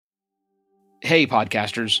Hey,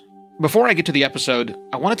 podcasters. Before I get to the episode,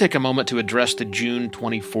 I want to take a moment to address the June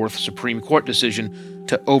 24th Supreme Court decision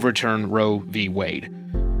to overturn Roe v. Wade.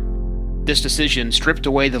 This decision stripped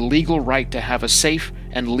away the legal right to have a safe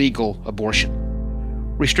and legal abortion.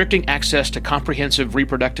 Restricting access to comprehensive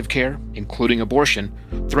reproductive care, including abortion,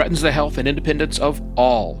 threatens the health and independence of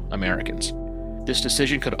all Americans. This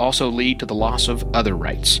decision could also lead to the loss of other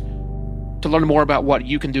rights. To learn more about what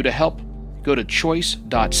you can do to help, go to choice.crd.co.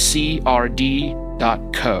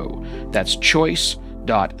 That's choice.crd.co.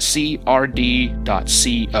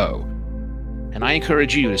 And I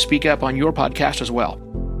encourage you to speak up on your podcast as well.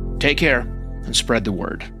 Take care and spread the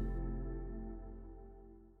word.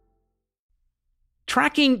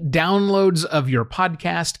 Tracking downloads of your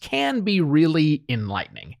podcast can be really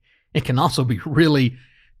enlightening. It can also be really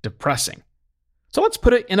depressing. So let's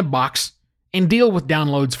put it in a box and deal with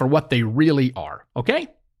downloads for what they really are, okay?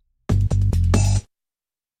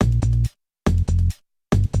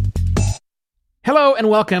 Hello and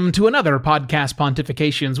welcome to another Podcast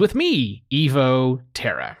Pontifications with me, Evo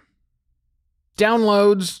Terra.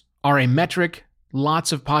 Downloads are a metric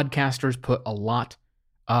lots of podcasters put a lot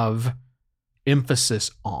of emphasis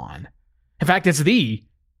on. In fact, it's the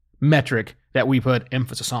metric that we put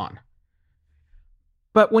emphasis on.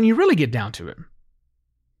 But when you really get down to it,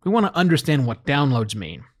 we want to understand what downloads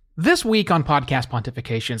mean. This week on Podcast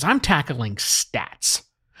Pontifications, I'm tackling stats.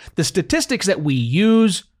 The statistics that we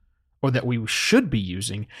use, or that we should be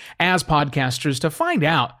using as podcasters to find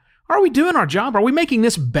out, are we doing our job? Are we making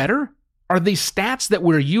this better? Are the stats that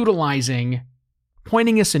we're utilizing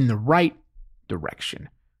pointing us in the right direction?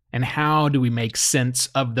 And how do we make sense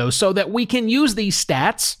of those so that we can use these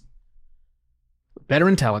stats with better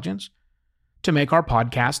intelligence to make our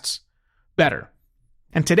podcasts better?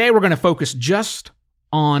 And today we're going to focus just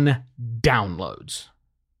on downloads.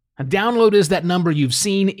 A download is that number you've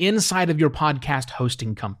seen inside of your podcast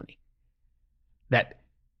hosting company that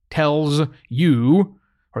tells you,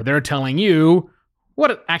 or they're telling you,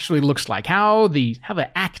 what it actually looks like, how the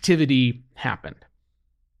activity happened.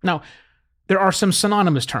 Now, there are some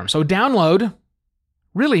synonymous terms. So download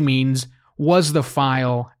really means, was the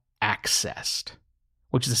file accessed?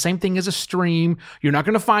 Which is the same thing as a stream. You're not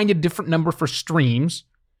going to find a different number for streams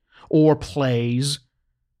or plays,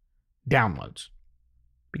 downloads.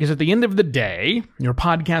 Because at the end of the day, your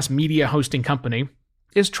podcast media hosting company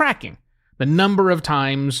is tracking the number of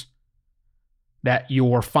times that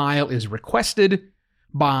your file is requested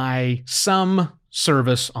by some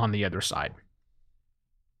service on the other side.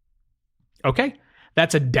 Okay,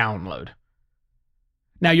 that's a download.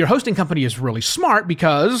 Now, your hosting company is really smart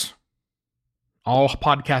because all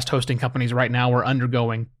podcast hosting companies right now are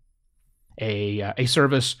undergoing a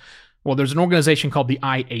service. Well, there's an organization called the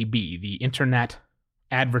IAB, the Internet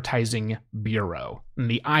Advertising Bureau. And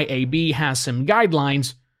the IAB has some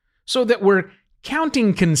guidelines so that we're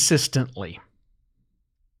counting consistently.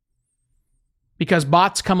 Because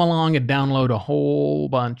bots come along and download a whole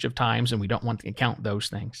bunch of times, and we don't want to count those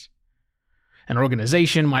things. An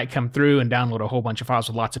organization might come through and download a whole bunch of files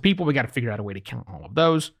with lots of people. We got to figure out a way to count all of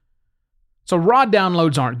those. So raw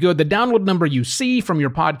downloads aren't good. The download number you see from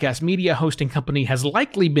your podcast media hosting company has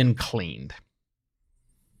likely been cleaned.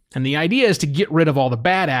 And the idea is to get rid of all the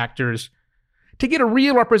bad actors to get a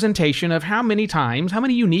real representation of how many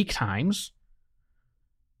unique times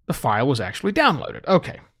the file was actually downloaded.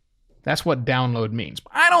 Okay, that's what download means.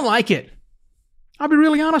 But I don't like it. I'll be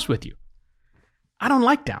really honest with you. I don't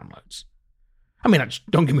like downloads. I mean,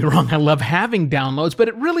 don't get me wrong, I love having downloads, but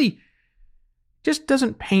it really just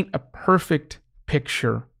doesn't paint a perfect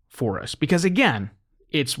picture for us. Because again,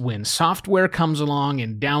 it's when software comes along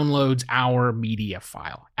and downloads our media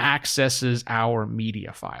file, accesses our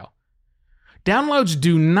media file. Downloads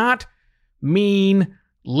do not mean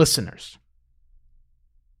listeners.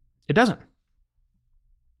 It doesn't.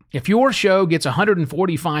 If your show gets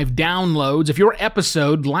 145 downloads, if your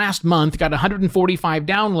episode last month got 145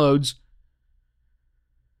 downloads,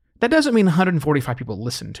 that doesn't mean 145 people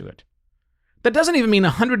listened to it. That doesn't even mean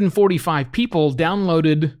 145 people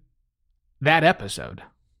downloaded that episode.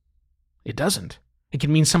 It doesn't. It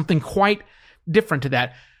can mean something quite different to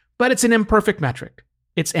that, but it's an imperfect metric.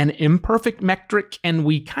 It's an imperfect metric, and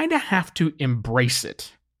we kind of have to embrace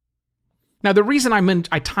it. Now, the reason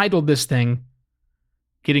I titled this thing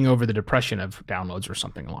Getting Over the Depression of Downloads or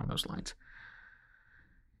something along those lines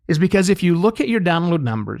is because if you look at your download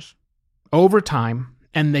numbers over time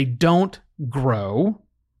and they don't grow,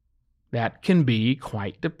 that can be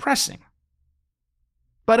quite depressing.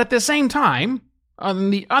 But at the same time, on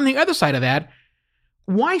the other side of that,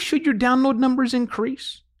 why should your download numbers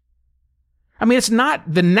increase? I mean, it's not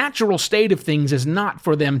the natural state of things is not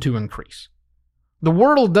for them to increase. The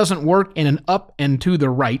world doesn't work in an up and to the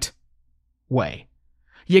right way.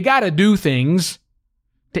 You got to do things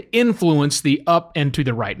to influence the up and to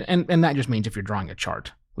the right. And that just means if you're drawing a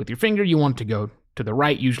chart with your finger, you want to go to the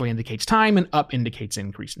right, usually indicates time, and up indicates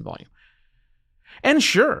increase in volume. And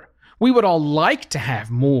sure, we would all like to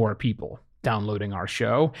have more people downloading our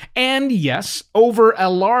show. And yes, over a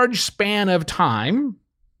large span of time,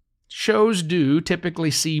 shows do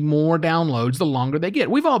typically see more downloads the longer they get.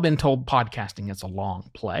 We've all been told podcasting is a long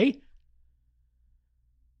play.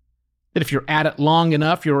 That if you're at it long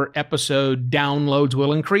enough, your episode downloads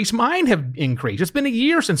will increase. Mine have increased. It's been a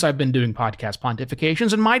year since I've been doing podcast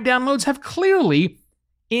pontifications, and my downloads have clearly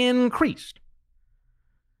increased.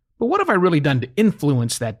 But what have I really done to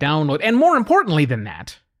influence that download? And more importantly than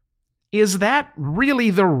that, is that really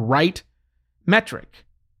the right metric?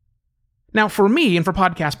 Now, for me and for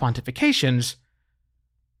podcast pontifications,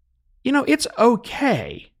 it's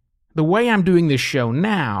okay the way I'm doing this show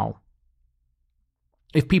now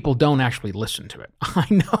if people don't actually listen to it. I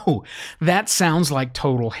know that sounds like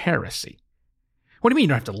total heresy. What do you mean you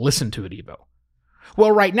don't have to listen to it, Evo?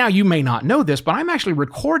 Well, right now you may not know this, but I'm actually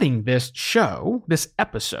recording this show, this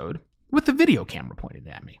episode, with the video camera pointed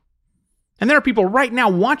at me. And there are people right now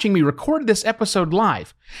watching me record this episode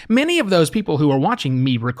live. Many of those people who are watching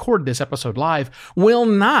me record this episode live will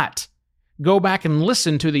not go back and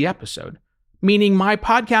listen to the episode, meaning my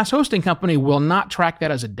podcast hosting company will not track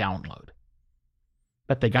that as a download.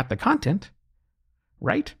 But they got the content,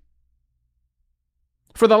 right?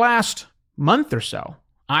 For the last month or so,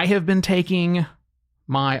 I have been taking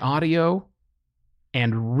my audio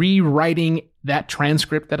and rewriting that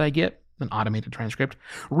transcript that I get, an automated transcript,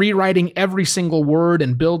 rewriting every single word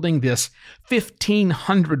and building this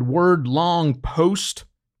 1,500 word long post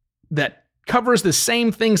that covers the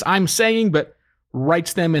same things I'm saying, but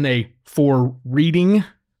writes them in a for reading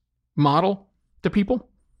model to people.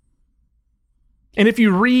 And if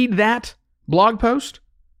you read that blog post,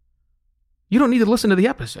 you don't need to listen to the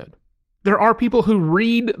episode. There are people who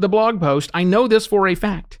read the blog post, I know this for a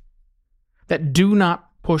fact, that do not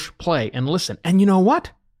push play and listen. And you know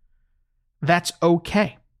what? That's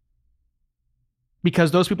okay.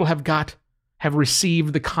 Because those people have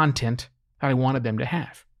received the content that I wanted them to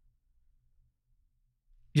have.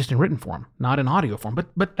 Just in written form, not in audio form,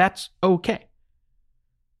 but that's okay.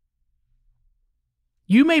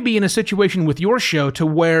 You may be in a situation with your show to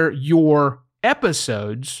where your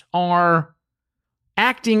episodes are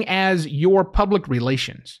acting as your public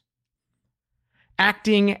relations,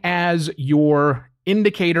 acting as your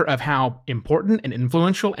indicator of how important and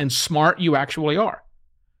influential and smart you actually are.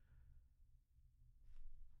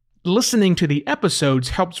 Listening to the episodes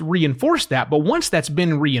helps reinforce that, but once that's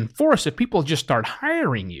been reinforced, if people just start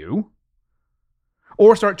hiring you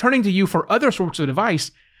or start turning to you for other sorts of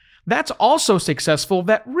advice, that's also successful.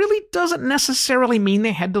 That really doesn't necessarily mean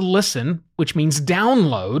they had to listen, which means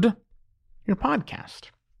download your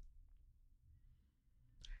podcast.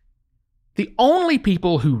 The only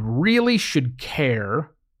people who really should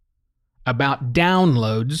care about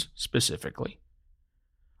downloads specifically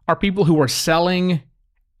are people who are selling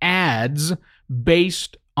ads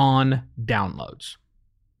based on downloads.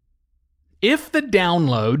 If the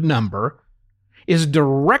download number is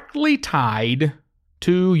directly tied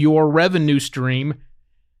to your revenue stream,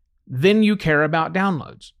 then you care about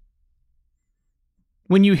downloads.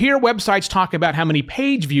 When you hear websites talk about how many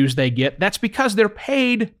page views they get, that's because they're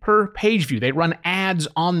paid per page view. They run ads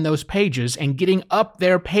on those pages, and getting up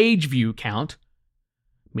their page view count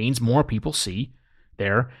means more people see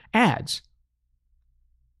their ads.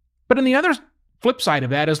 But on the other flip side of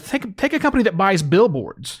that is take a company that buys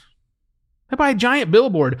billboards. They buy a giant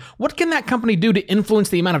billboard. What can that company do to influence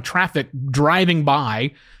the amount of traffic driving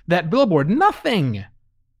by that billboard? Nothing.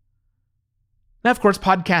 Now, of course,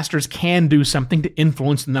 podcasters can do something to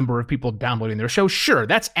influence the number of people downloading their show. Sure,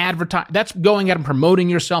 that's that's going out and promoting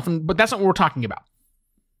yourself, but that's not what we're talking about.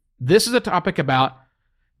 This is a topic about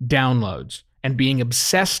downloads and being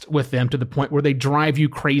obsessed with them to the point where they drive you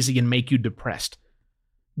crazy and make you depressed.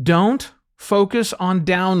 Don't focus on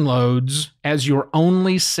downloads as your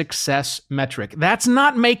only success metric. That's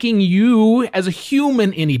not making you as a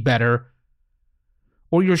human any better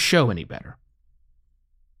or your show any better.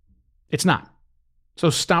 It's not. So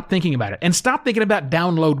stop thinking about it. And stop thinking about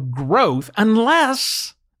download growth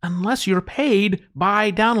unless you're paid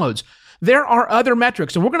by downloads. There are other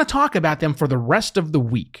metrics, and we're going to talk about them for the rest of the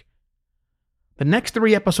week. The next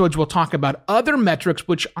 3 episodes will talk about other metrics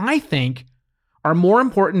which I think are more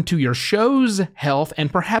important to your show's health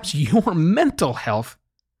and perhaps your mental health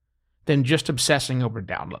than just obsessing over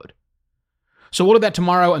download. So we'll do that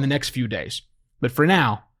tomorrow and the next few days. But for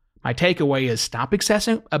now, My takeaway is stop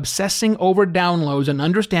obsessing over downloads and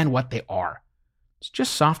understand what they are. It's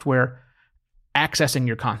just software accessing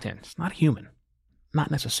your content. It's not human.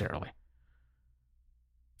 Not necessarily.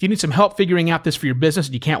 If you need some help figuring out this for your business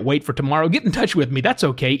and you can't wait for tomorrow, get in touch with me. That's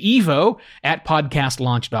okay.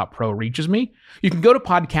 Evo@podcastlaunch.pro reaches me. You can go to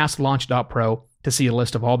podcastlaunch.pro to see a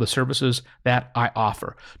list of all the services that I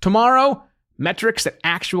offer. Tomorrow, metrics that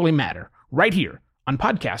actually matter, right here on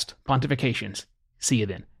Podcast Pontifications. See you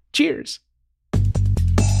then. Cheers.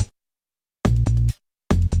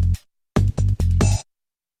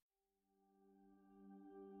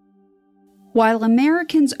 While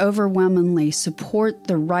Americans overwhelmingly support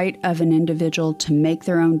the right of an individual to make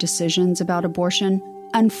their own decisions about abortion,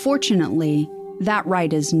 unfortunately, that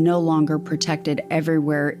right is no longer protected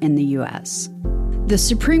everywhere in the U.S. The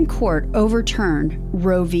Supreme Court overturned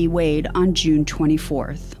Roe v. Wade on June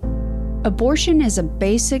 24th. Abortion is a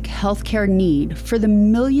basic healthcare need for the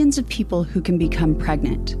millions of people who can become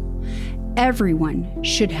pregnant. Everyone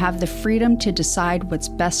should have the freedom to decide what's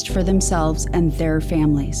best for themselves and their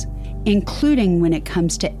families, including when it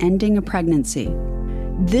comes to ending a pregnancy.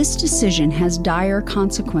 This decision has dire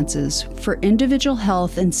consequences for individual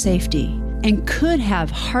health and safety and could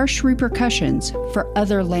have harsh repercussions for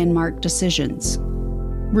other landmark decisions.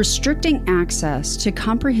 Restricting access to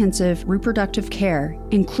comprehensive reproductive care,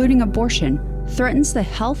 including abortion, threatens the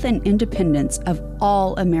health and independence of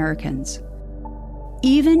all Americans.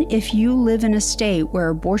 Even if you live in a state where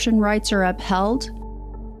abortion rights are upheld,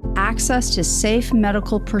 access to safe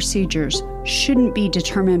medical procedures shouldn't be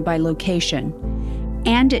determined by location,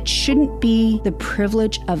 and it shouldn't be the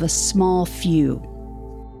privilege of a small few.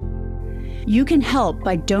 You can help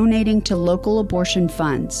by donating to local abortion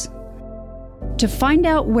funds. To find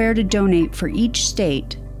out where to donate for each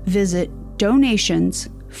state, visit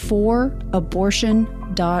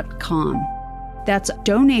donationsforabortion.com. That's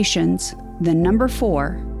donations,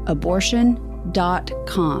 4,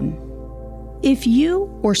 abortion.com. If you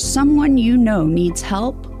or someone you know needs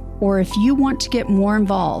help, or if you want to get more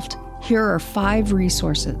involved, here are 5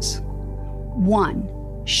 resources. 1.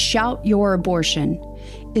 Shout Your Abortion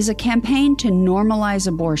is a campaign to normalize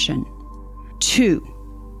abortion. 2.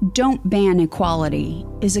 Don't Ban Equality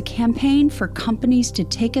is a campaign for companies to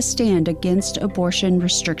take a stand against abortion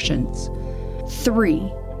restrictions.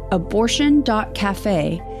 3.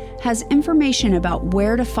 Abortion.cafe has information about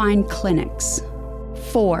where to find clinics.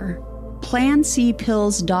 4.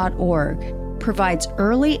 PlanCpills.org provides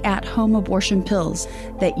early at-home abortion pills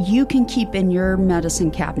that you can keep in your medicine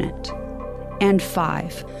cabinet. And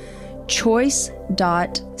 5.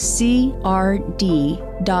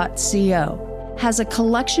 Choice.crd.co has a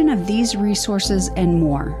collection of these resources and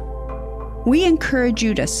more. We encourage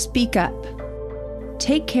you to speak up,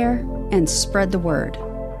 take care, and spread the word.